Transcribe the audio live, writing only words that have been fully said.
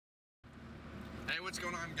Hey, what's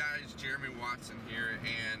going on, guys? Jeremy Watson here,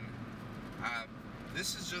 and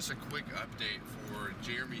this is just a quick update for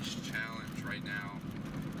Jeremy's challenge right now.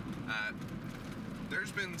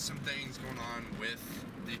 There's been some things going on with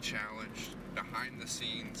the challenge behind the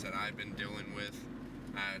scenes that I've been dealing with.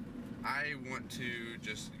 I want to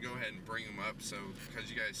just go ahead and bring them up, so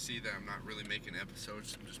because you guys see that I'm not really making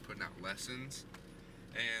episodes, I'm just putting out lessons.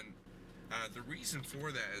 And the reason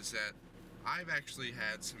for that is that I've actually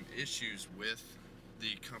had some issues with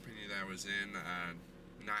the company that I was in,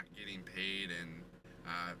 not getting paid, and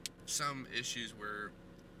some issues where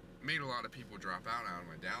made a lot of people drop out of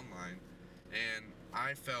my downline, and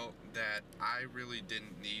I felt that I really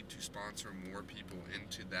didn't need to sponsor more people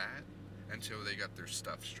into that until they got their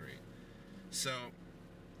stuff straight. So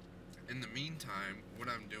in the meantime, what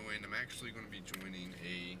I'm doing, I'm actually going to be joining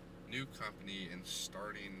a new company and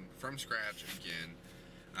starting from scratch again,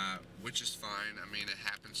 which is fine. I mean, it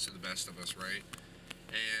happens to the best of us, right?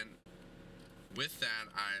 And with that,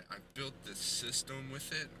 I built this system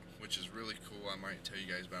with it, which is really cool. I might tell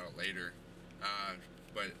you guys about it later,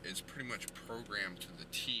 but it's pretty much programmed to the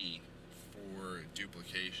T for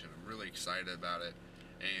duplication. I'm really excited about it,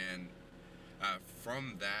 and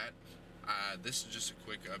from that, this is just a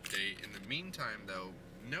quick update. In the meantime, though,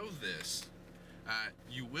 know this: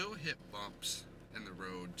 you will hit bumps in the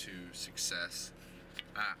road to success.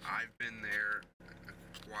 I've been there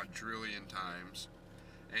a quadrillion times,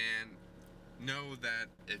 and know that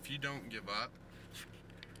if you don't give up,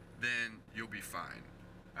 then you'll be fine.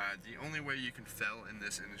 The only way you can fail in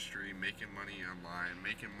this industry, making money online,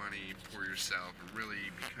 making money for yourself, and really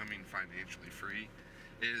becoming financially free,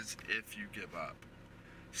 is if you give up.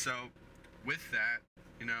 So with that,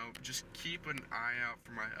 you know, just keep an eye out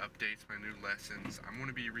for my updates, my new lessons. I'm going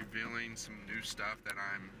to be revealing some new stuff that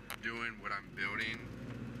I'm doing, what I'm building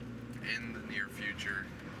in the near future.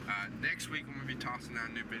 Next week I'm going to be tossing out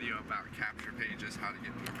a new video about capture pages, how to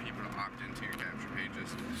get more people to opt into your capture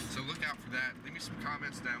pages. So look out for that. Leave me some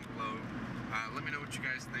comments down below. Let me know what you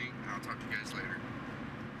guys think, and I'll talk to you guys later.